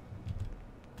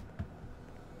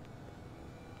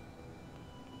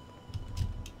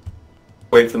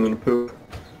 Wait for them to poop.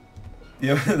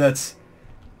 Yeah, that's...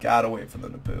 Gotta wait for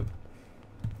them to poop.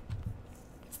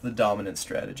 It's the dominant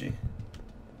strategy.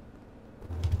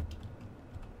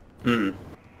 Yeah,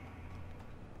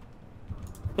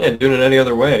 doing it any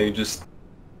other way, you're just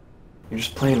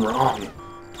playing wrong.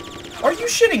 Are you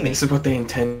shitting me? This is what they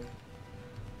intend.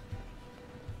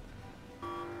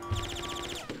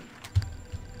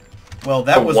 Well,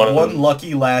 that was one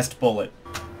lucky last bullet.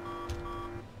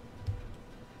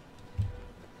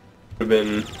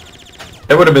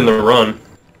 That would have been the run.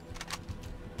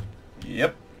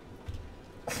 Yep.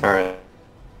 Alright.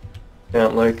 Yeah,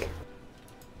 like...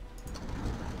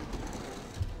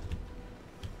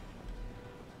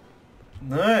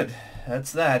 Alright,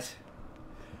 that's that.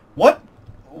 What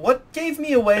gave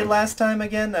me away last time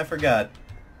again? I forgot.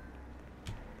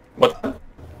 What?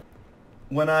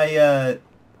 When I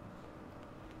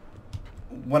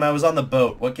was on the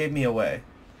boat, what gave me away?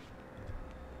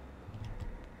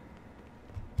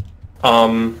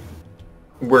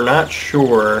 We're not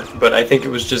sure, but I think it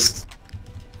was just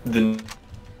the...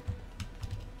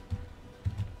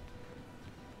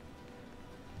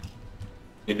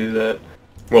 You do that.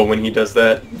 Well, when he does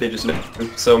that, they just know.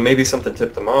 So maybe something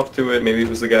tipped them off to it. Maybe it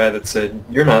was the guy that said,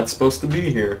 "You're not supposed to be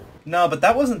here." No, but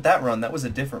that wasn't that run. That was a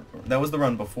different... That was the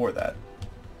run before that.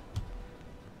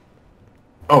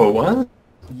 Oh, what?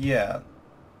 Yeah.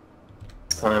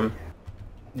 Time.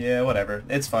 Yeah, whatever.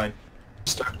 It's fine.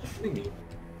 Start.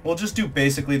 We'll just do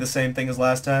basically the same thing as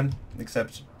last time,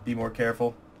 except be more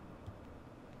careful.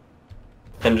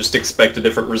 And just expect a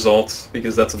different result,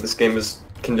 because that's what this game has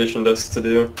conditioned us to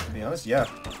do. To be honest, yeah.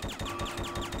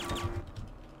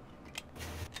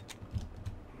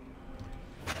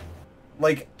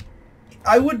 Like,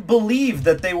 I would believe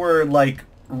that they were, like,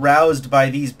 roused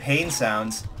by these pain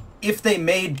sounds if they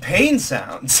made pain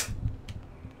sounds.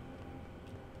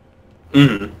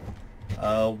 1,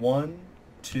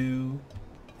 2,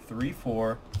 3,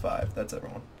 4, 5. That's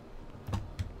everyone.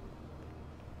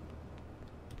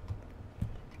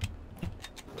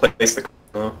 Place the...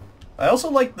 I also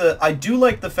like I do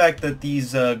like the fact that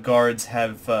these guards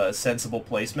have sensible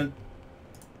placement.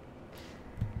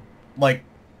 Like,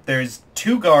 there's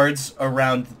 2 guards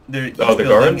around each building,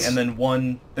 guards? and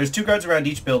then there's 2 guards around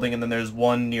each building, and then there's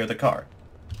 1 near the car.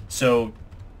 So,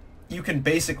 you can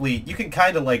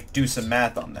kind of, like, do some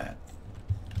math on that.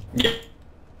 Yeah.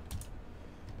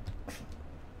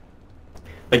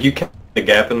 Like, you can a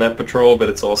gap in that patrol, but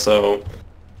it's also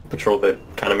a patrol that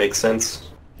kind of makes sense.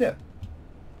 Yeah.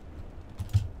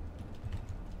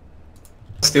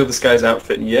 Steal this guy's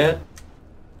outfit yet?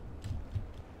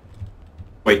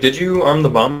 Wait, did you arm the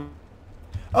bomb?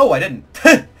 Oh, I didn't.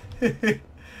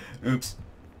 Oops.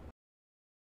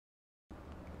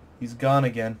 He's gone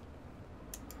again.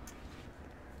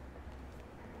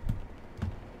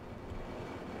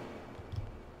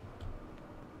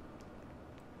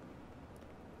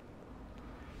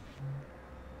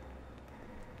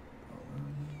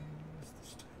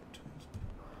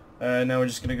 Now we're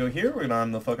just gonna go here. We're gonna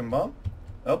arm the fucking bomb.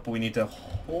 Oh, but we need to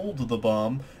hold the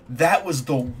bomb. That was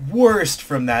the worst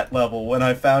from that level when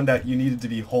I found out you needed to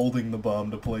be holding the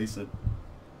bomb to place it.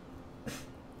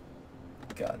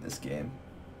 God, this game.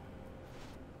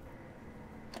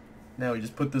 Now we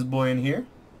just put this boy in here.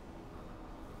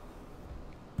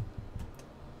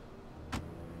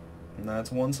 And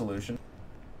that's one solution.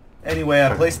 Anyway,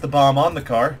 I placed the bomb on the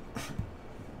car.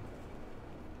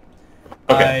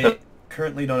 Okay. I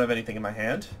currently don't have anything in my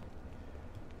hand.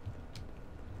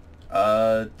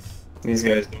 These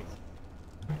guys.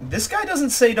 This guy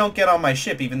doesn't say don't get on my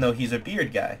ship, even though he's a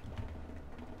beard guy.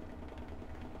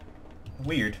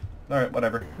 Weird. Alright,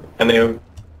 whatever. And they...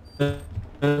 It's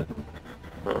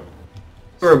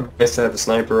nice to have a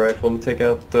sniper rifle to take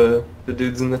out the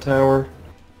dudes in the tower.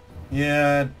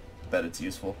 Yeah, I bet it's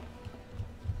useful.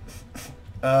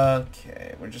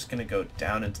 Okay, we're just gonna go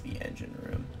down into the engine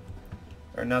room.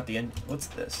 Or not the engine... What's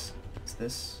this? Is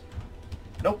this...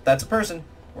 Nope, that's a person.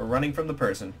 We're running from the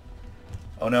person.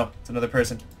 Oh no, it's another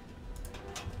person.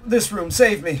 This room,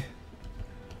 save me!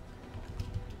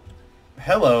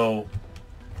 Hello.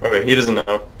 Okay, he doesn't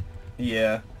know.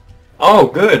 Yeah. Oh,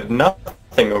 good.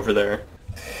 Nothing over there.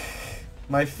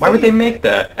 Why would they make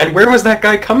that? And where was that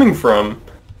guy coming from?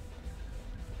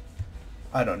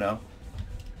 I don't know.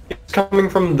 He's coming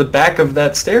from the back of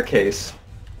that staircase.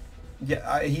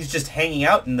 Yeah, he's just hanging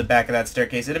out in the back of that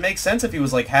staircase. It'd make sense if he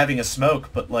was, like, having a smoke,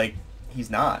 but, like, he's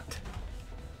not.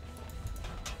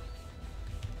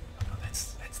 Oh,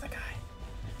 that's the guy.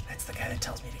 That's the guy that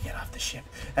tells me to get off the ship.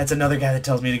 That's another guy that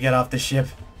tells me to get off the ship.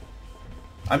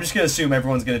 I'm just gonna assume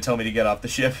everyone's gonna tell me to get off the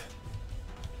ship.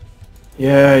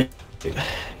 Yeah,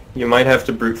 you might have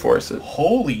to brute force it.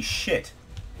 Holy shit.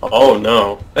 Oh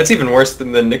no. That's even worse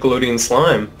than the Nickelodeon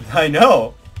slime. I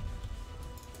know.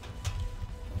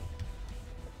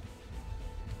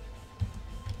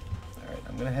 Alright,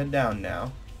 I'm gonna head down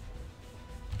now.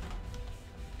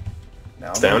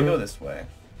 Now I'm gonna go this way.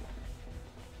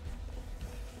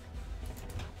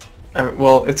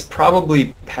 Well, it's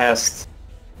probably past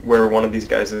where one of these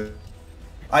guys is.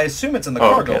 I assume it's in the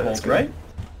cargo okay, hold, right?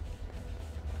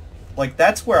 Like,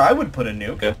 that's where I would put a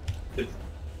nuke. Yeah.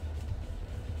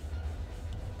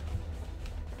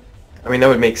 I mean, that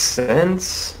would make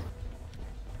sense.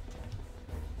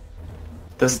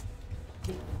 Does...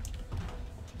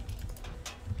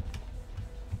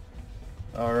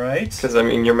 Alright. Because, I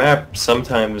mean, your map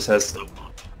sometimes has stuff.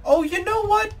 Oh, you know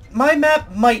what? My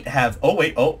map might have... Oh,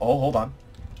 wait. Oh, hold on.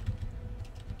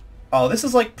 Oh, this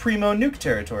is like primo nuke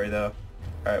territory, though.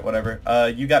 Alright, whatever.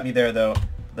 You got me there, though.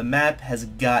 The map has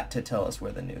got to tell us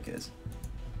where the nuke is.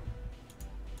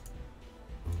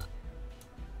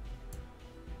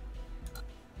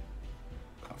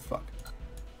 Oh, fuck.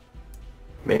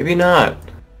 Maybe not.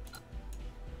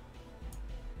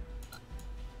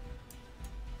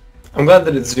 I'm glad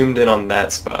that it zoomed in on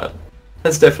that spot.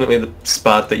 That's definitely the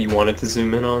spot that you wanted to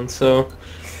zoom in on, so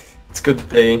it's good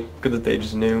that they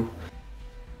just knew.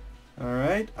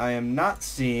 Alright, I am not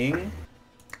seeing...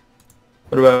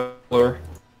 What about floor?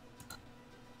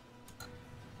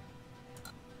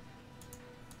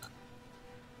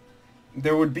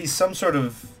 There would be some sort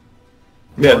of...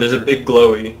 Yeah, there's a big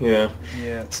glowy, yeah.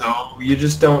 Yeah. So, you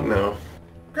just don't know.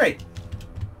 Great.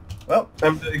 Well...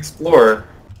 Time to explore.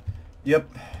 Yep.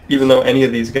 Even though any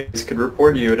of these guys could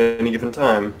report you at any given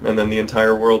time, and then the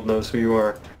entire world knows who you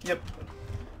are. Yep.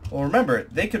 Well, remember,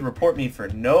 they could report me for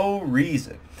no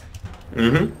reason.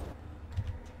 Mm-hmm.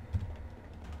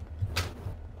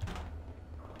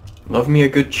 Love me a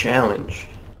good challenge.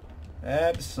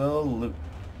 Absolute.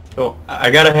 Oh,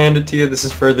 I gotta hand it to you, this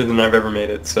is further than I've ever made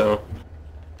it, so...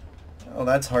 Oh,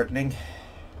 that's heartening.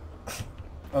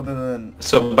 Other than...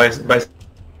 So, by...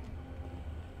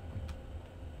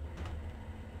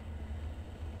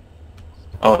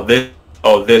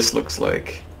 Oh, this looks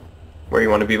like where you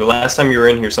want to be. The last time you were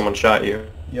in here, someone shot you.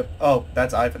 Yep. Oh,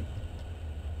 that's Ivan.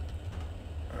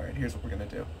 Alright, here's what we're gonna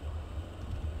do.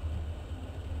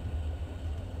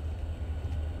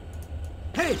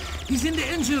 Hey, he's in the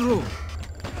engine room.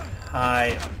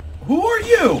 Hi. Who are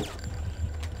you?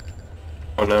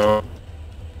 Oh no.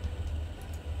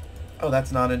 Oh,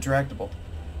 that's not interactable.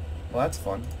 Well, that's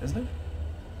fun, isn't it?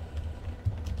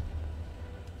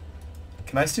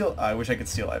 Can I steal... I wish I could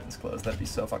steal Ivan's clothes. That'd be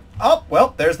so fun. Oh,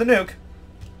 well, there's the nuke.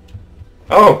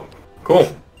 Oh,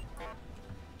 cool.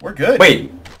 We're good.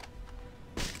 Wait.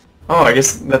 Oh, I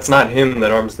guess that's not him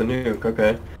that arms the nuke.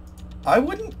 Okay. I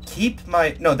wouldn't keep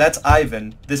my... No, that's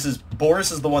Ivan.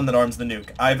 Boris is the one that arms the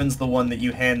nuke. Ivan's the one that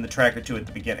you hand the tracker to at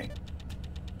the beginning.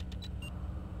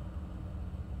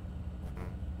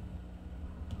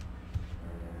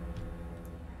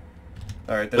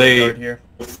 Alright, there's a guard here.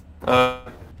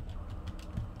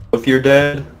 Both your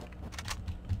dad?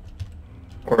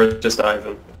 Or just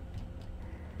Ivan?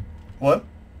 What?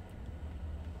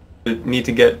 We need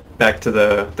to get back to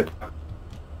the...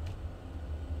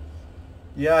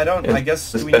 Yeah, I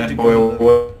guess this we need bad to boy go to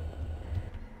the...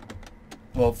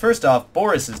 Well, first off,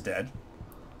 Boris is dead.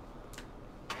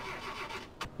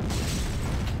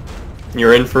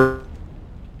 You're in for...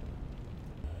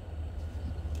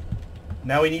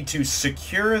 Now we need to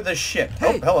secure the ship.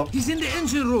 Hey, Oh, hello. he's in the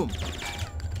engine room.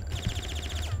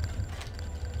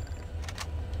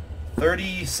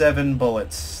 37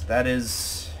 bullets.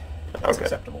 That's Okay.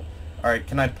 acceptable. Alright,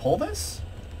 can I pull this?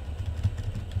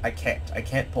 I can't. I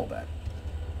can't pull that.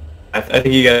 I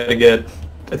think you gotta get...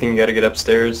 I think you gotta get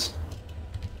upstairs.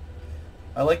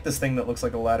 I like this thing that looks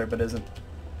like a ladder but isn't.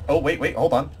 Oh, wait,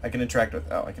 hold on. I can interact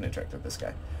with... Oh, I can interact with this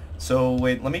guy. So,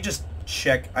 wait, let me just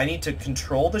check. I need to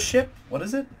control the ship? What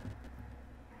is it?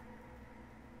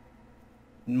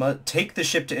 Take the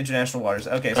ship to international waters.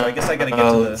 Okay, so I guess I gotta get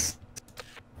to the...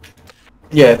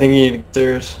 Yeah, I think you need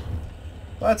upstairs.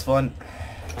 Well, that's fun.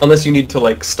 Unless you need to,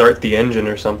 like, start the engine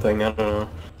or something. I don't know.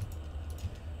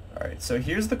 Alright, so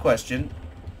here's the question.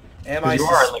 Am I You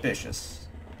are, like- suspicious?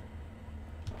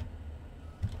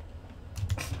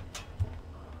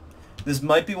 This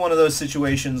might be one of those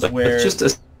situations Like, where it's just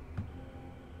a...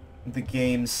 the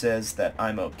game says that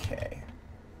I'm okay.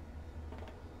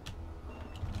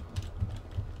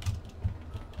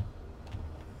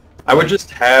 I would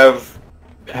just have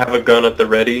a gun at the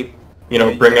ready. You know,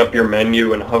 Yeah, bring yeah. up your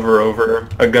menu and hover over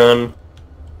a gun.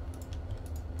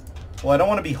 Well, I don't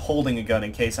want to be holding a gun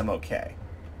in case I'm okay.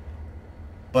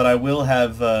 But I will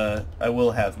have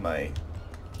my...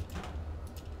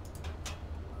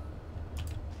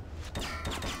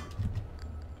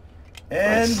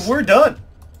 And Nice. we're done!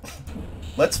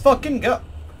 Let's fucking go!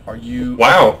 Are you...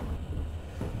 Wow.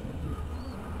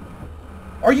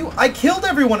 Are you... I killed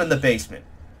everyone in the basement!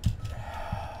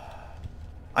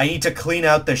 I need to clean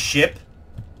out the ship?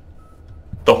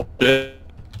 The whole shit.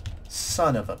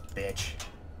 Son of a bitch.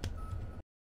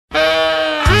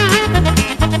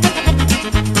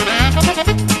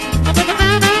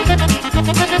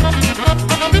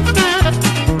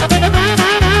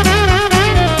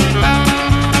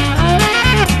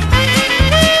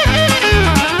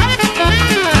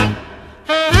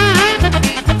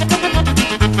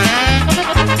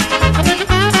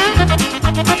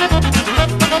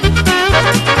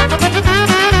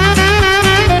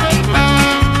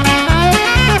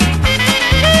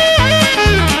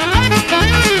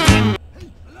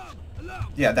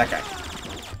 Yeah, that guy.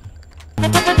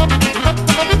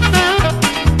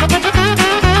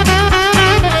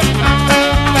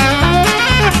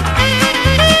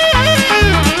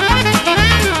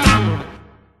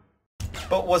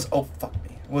 But was... Oh, fuck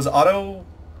me. Was auto...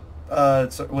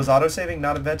 was auto-saving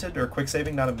not invented? Or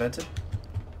quick-saving not invented?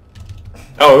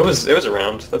 Oh, it was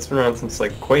around. That's been around since,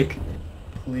 like, Quake.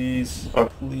 Please. Oh.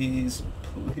 Please.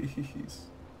 Please.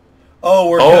 Oh,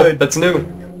 we're Oh, good. that's new.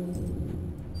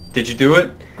 Did you do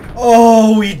it?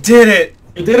 Oh, we did it!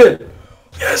 You did it!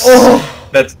 Yes! Oh!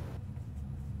 That's...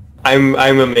 I'm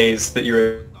amazed that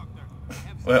you're...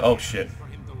 Well, oh, shit.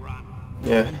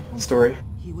 Yeah, story.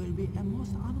 He will be a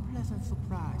most unpleasant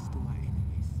surprise to my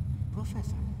enemies.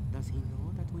 Professor, does he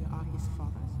know that we are his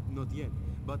fathers? Not yet,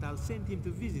 but I'll send him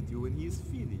to visit you when he is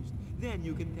finished. Then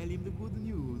you can tell him the good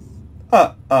news.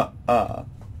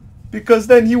 Because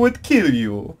then he would kill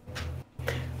you.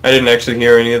 I didn't actually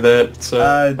hear any of that, so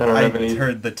I don't I have any...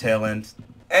 heard the tail end.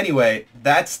 Anyway,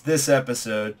 that's this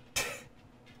episode.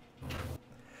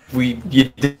 You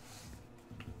did...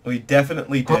 We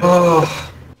definitely did it.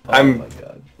 Oh, Oh my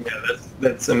god. Yeah,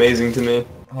 that's amazing to me.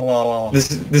 Hello.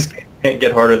 This can't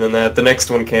get harder than that. The next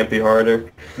one can't be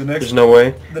harder. There's The no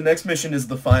way. next mission is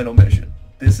the final mission.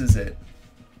 This is it.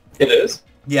 It is?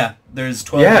 Yeah, there's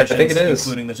 12 Yeah, I missions, think it is.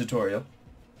 including the tutorial.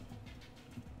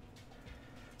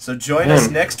 So join us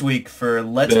Man. next week for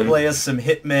Let's Ben. Play Us Some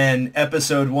Hitman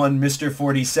Episode 1 Mr.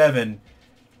 47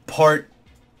 Part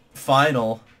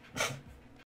Final.